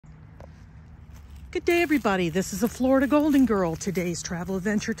Good day, everybody. This is a Florida Golden Girl. Today's travel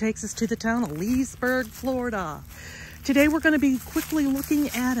adventure takes us to the town of Leesburg, Florida. Today we're going to be quickly looking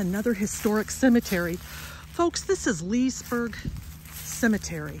at another historic cemetery. Folks, this is Leesburg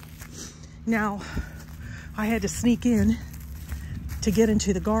Cemetery. Now, I had to sneak in to get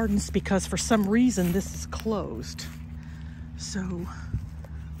into the gardens because for some reason this is closed. So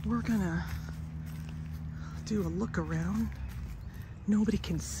we're gonna do a look around. Nobody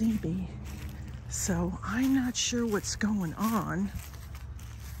can see me, so I'm not sure what's going on,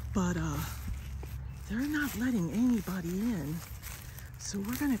 but they're not letting anybody in. So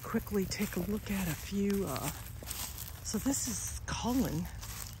we're gonna quickly take a look at a few. So this is Cullen,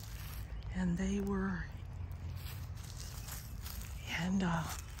 and they were,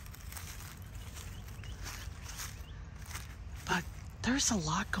 but there's a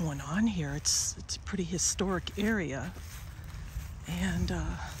lot going on here. It's a pretty historic area, and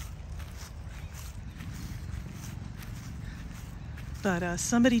but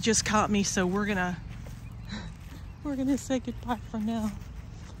somebody just caught me, so we're gonna say goodbye for now.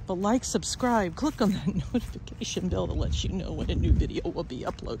 But like, subscribe, click on that notification bell to let you know when a new video will be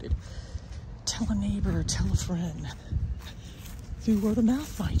uploaded. Tell a neighbor, tell a friend. Through word of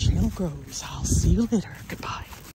mouth, my channel grows. I'll see you later. Goodbye.